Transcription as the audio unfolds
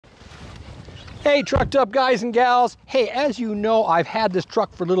Hey, trucked up guys and gals. Hey, as you know, I've had this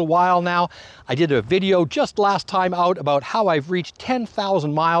truck for a little while now. I did a video just last time out about how I've reached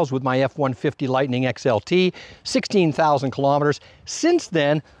 10,000 miles with my F-150 Lightning XLT, 16,000 kilometers. Since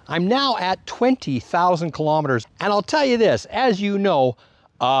then, I'm now at 20,000 kilometers. And I'll tell you this, as you know,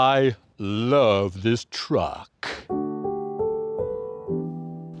 I love this truck.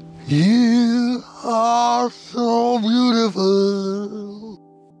 You are so beautiful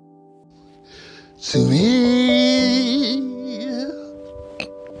to me.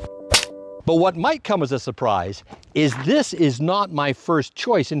 But what might come as a surprise is this is not my first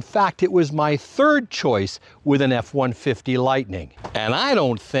choice. In fact, it was my third choice with an F-150 Lightning. And I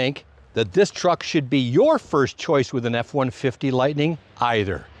don't think that this truck should be your first choice with an F-150 Lightning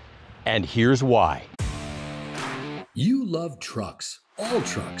either. And here's why. You love trucks, all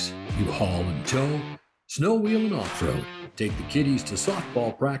trucks. You haul and tow, snow wheel and off-road. Take the kiddies to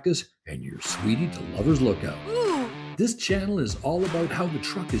softball practice and your sweetie to Lover's Lookout. This channel is all about how the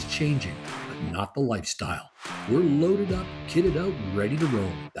truck is changing, but not the lifestyle. We're loaded up, kitted out, and ready to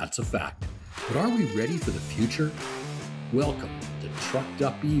roam. That's a fact. But are we ready for the future? Welcome to Trucked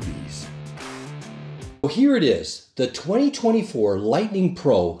Up EVs. Well, here it is. The 2024 Lightning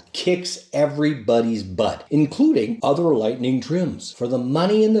Pro kicks everybody's butt, including other Lightning trims. For the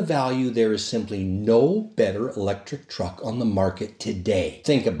money and the value, there is simply no better electric truck on the market today.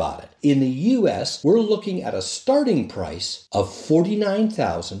 Think about it. In the US, we're looking at a starting price of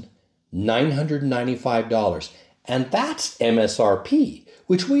 $49,995, and that's MSRP,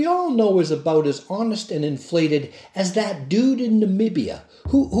 which we all know is about as honest and inflated as that dude in Namibia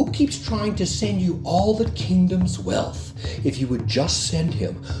who keeps trying to send you all the kingdom's wealth if you would just send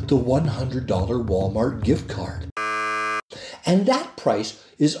him the $100 Walmart gift card. And that price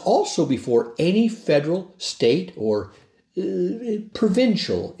is also before any federal, state, or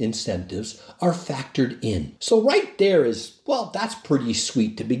provincial incentives are factored in. So right there is, well, that's pretty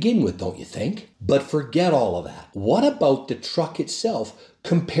sweet to begin with, don't you think? But forget all of that. What about the truck itself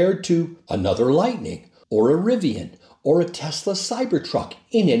compared to another Lightning or a Rivian or a Tesla Cybertruck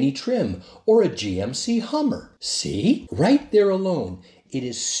in any trim or a GMC Hummer? See, right there alone, it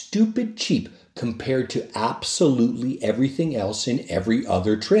is stupid cheap compared to absolutely everything else in every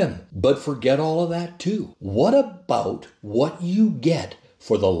other trim. But forget all of that too. What about what you get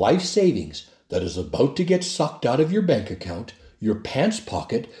for the life savings that is about to get sucked out of your bank account, your pants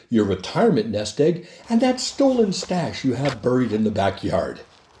pocket, your retirement nest egg, and that stolen stash you have buried in the backyard?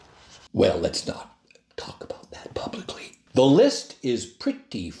 Well, let's not talk about that publicly. The list is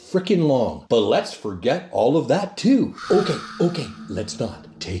pretty frickin' long, but let's forget all of that too. Okay, let's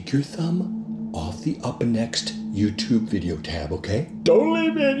not. Take your thumb off the up and next YouTube video tab, okay? Don't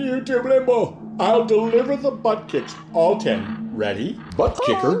leave me in YouTube limbo. I'll deliver the butt kicks, all 10. Ready? Butt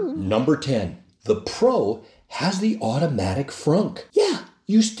kicker number 10. The Pro has the automatic frunk. Yeah,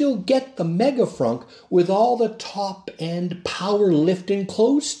 you still get the Mega Frunk with all the top-end power lift and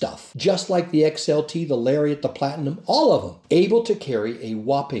close stuff. Just like the XLT, the Lariat, the Platinum, all of them. Able to carry a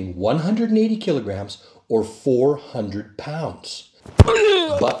whopping 180 kilograms or 400 pounds.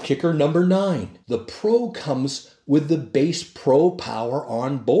 Butt kicker number 9. The Pro comes with the base Pro power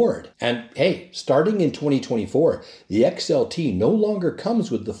on board. And hey, starting in 2024, the XLT no longer comes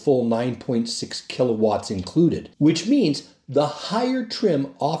with the full 9.6 kilowatts included, which means the higher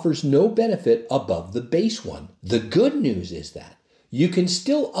trim offers no benefit above the base one. The good news is that you can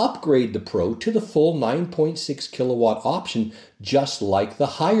still upgrade the Pro to the full 9.6 kilowatt option just like the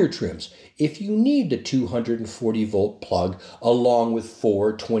higher trims if you need a 240 volt plug along with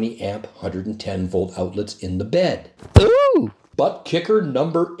 4 20 amp 110 volt outlets in the bed. Ooh! Butt kicker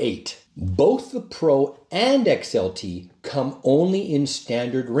number 8. Both the Pro and XLT come only in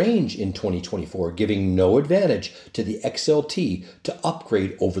standard range in 2024, giving no advantage to the XLT to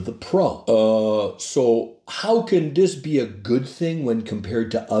upgrade over the Pro. So how can this be a good thing when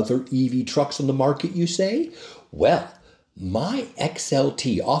compared to other EV trucks on the market, you say? Well, my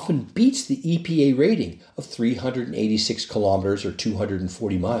XLT often beats the EPA rating of 386 kilometers or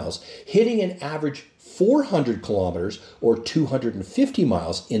 240 miles, hitting an average 400 kilometers or 250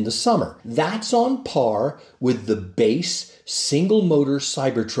 miles in the summer. That's on par with the base single motor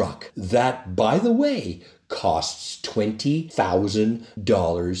Cybertruck that, by the way, costs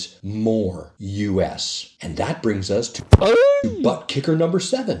 $20,000 more US. And that brings us to butt kicker number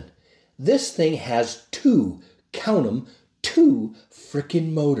 7. This thing has count 'em, two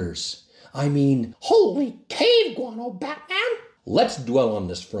frickin' motors. I mean, holy cave guano, Batman! Let's dwell on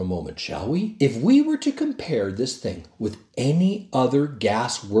this for a moment, shall we? If we were to compare this thing with any other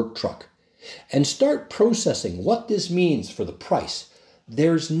gas work truck and start processing what this means for the price,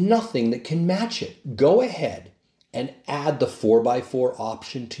 There's nothing that can match it. Go ahead and add the 4x4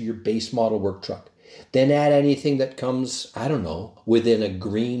 option to your base model work truck. Then add anything that comes, I don't know, within a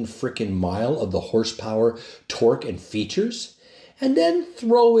green frickin' mile of the horsepower, torque, and features. And then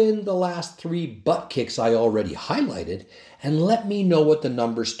throw in the last 3 butt kicks I already highlighted and let me know what the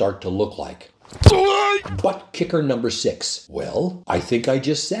numbers start to look like. Butt kicker number 6. Well, I think I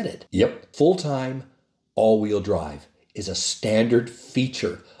just said it. Yep, full-time, all-wheel drive is a standard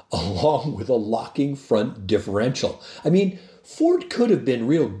feature along with a locking front differential. I mean, Ford could have been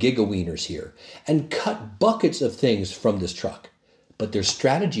real giga-wieners here and cut buckets of things from this truck. But their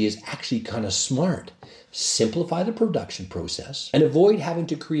strategy is actually kind of smart. Simplify the production process and avoid having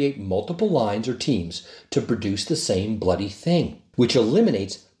to create multiple lines or teams to produce the same bloody thing, which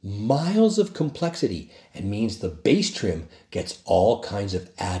eliminates miles of complexity and means the base trim gets all kinds of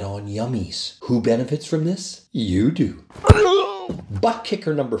add-on yummies. Who benefits from this? You do. Butt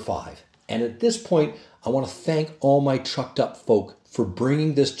kicker number 5. And at this point, I want to thank all my trucked up folk for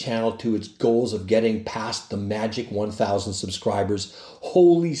bringing this channel to its goals of getting past the magic 1,000 subscribers.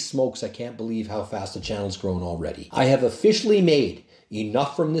 Holy smokes, I can't believe how fast the channel's grown already. I have officially made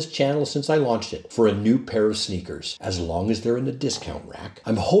enough from this channel since I launched it for a new pair of sneakers, as long as they're in the discount rack.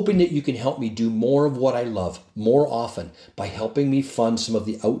 I'm hoping that you can help me do more of what I love more often by helping me fund some of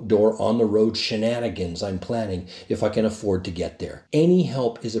the outdoor on-the-road shenanigans I'm planning if I can afford to get there. Any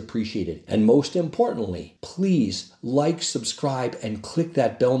help is appreciated. And most importantly, please like, subscribe, and click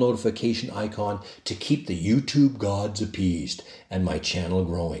that bell notification icon to keep the YouTube gods appeased and my channel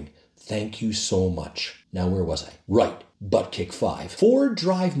growing. Thank you so much. Now, where was I? Right. Butt kick 5. 4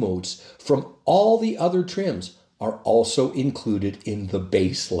 drive modes from all the other trims are also included in the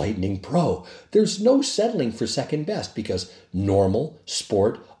base Lightning Pro. There's no settling for second best because normal,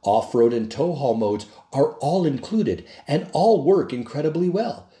 sport, off-road, and tow haul modes are all included and all work incredibly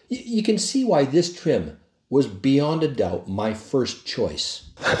well. You can see why this trim was beyond a doubt my first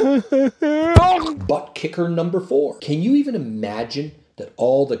choice. Butt kicker number 4. Can you even imagine that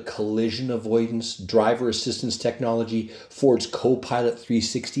all the collision avoidance, driver assistance technology, Ford's Copilot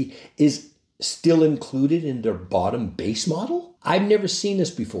 360 is still included in their bottom base model? I've never seen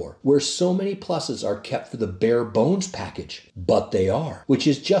this before, where so many pluses are kept for the bare bones package, but they are, which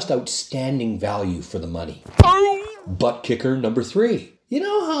is just outstanding value for the money. Butt kicker number 3. You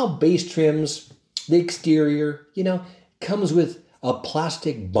know how base trims, the exterior, comes with a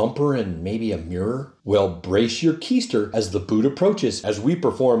plastic bumper and maybe a mirror? Well, brace your keister as the boot approaches as we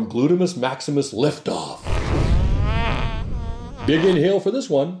perform Glutamus Maximus liftoff. Big inhale for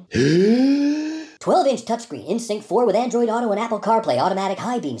this one. 12-inch touchscreen, in-sync 4 with Android Auto and Apple CarPlay, automatic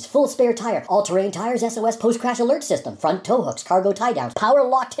high beams, full spare tire, all-terrain tires, SOS post-crash alert system, front tow hooks, cargo tie-downs, power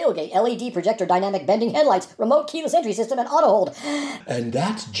lock tailgate, LED projector dynamic bending headlights, remote keyless entry system, and auto hold. And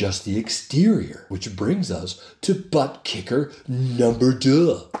that's just the exterior, which brings us to butt kicker number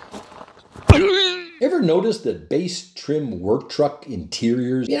 2. Ever notice that base trim work truck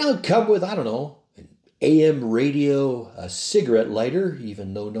interiors, come with, I don't know, AM radio, a cigarette lighter,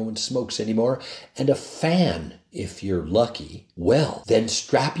 even though no one smokes anymore, and a fan, if you're lucky? Well, then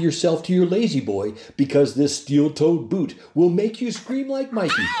strap yourself to your lazy boy, because this steel-toed boot will make you scream like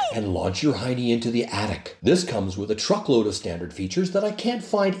Mikey and launch your hiney into the attic. This comes with a truckload of standard features that I can't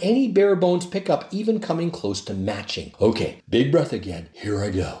find any bare-bones pickup even coming close to matching. Okay, big breath again. Here I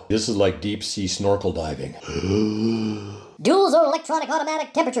go. This is like deep-sea snorkel diving. Dual zone electronic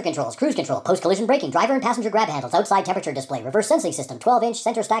automatic temperature controls, cruise control, post-collision braking, driver and passenger grab handles, outside temperature display, reverse sensing system, 12-inch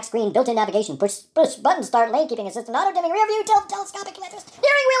center stack screen, built-in navigation, push button start, lane keeping assistant, auto-dimming rear view, telescopic mattress, steering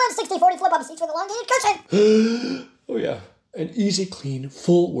wheel, and 60/40 flip-up seats with elongated cushion. Oh yeah, an easy clean,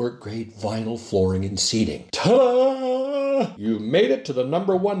 full work-grade vinyl flooring and seating. Ta-da! You made it to the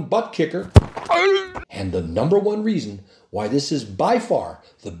number 1 butt kicker. And the number 1 reason why this is by far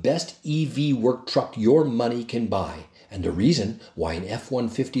the best EV work truck your money can buy. And the reason why an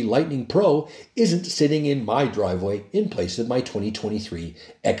F150 Lightning Pro isn't sitting in my driveway in place of my 2023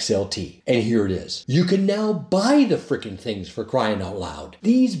 XLT. And here it is. You can now buy the frickin' things, for crying out loud.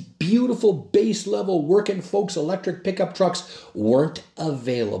 These beautiful base level working folks electric pickup trucks weren't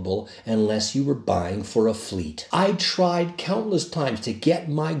available unless you were buying for a fleet. I tried countless times to get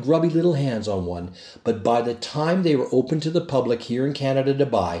my grubby little hands on one, but by the time they were open to the public here in Canada to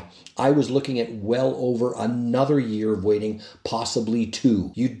buy, I was looking at well over another year of waiting, possibly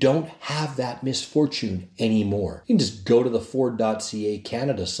 2. You don't have that misfortune anymore. You can just go to the Ford.ca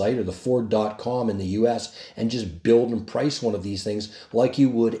Canada site or the Ford.com in the US and just build and price one of these things like you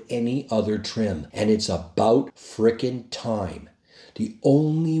would any other trim. And it's about frickin' time. The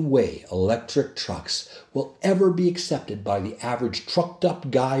only way electric trucks will ever be accepted by the average trucked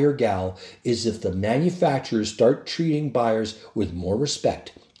up guy or gal is if the manufacturers start treating buyers with more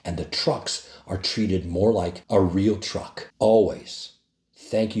respect and the trucks are treated more like a real truck. Always.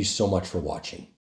 Thank you so much for watching.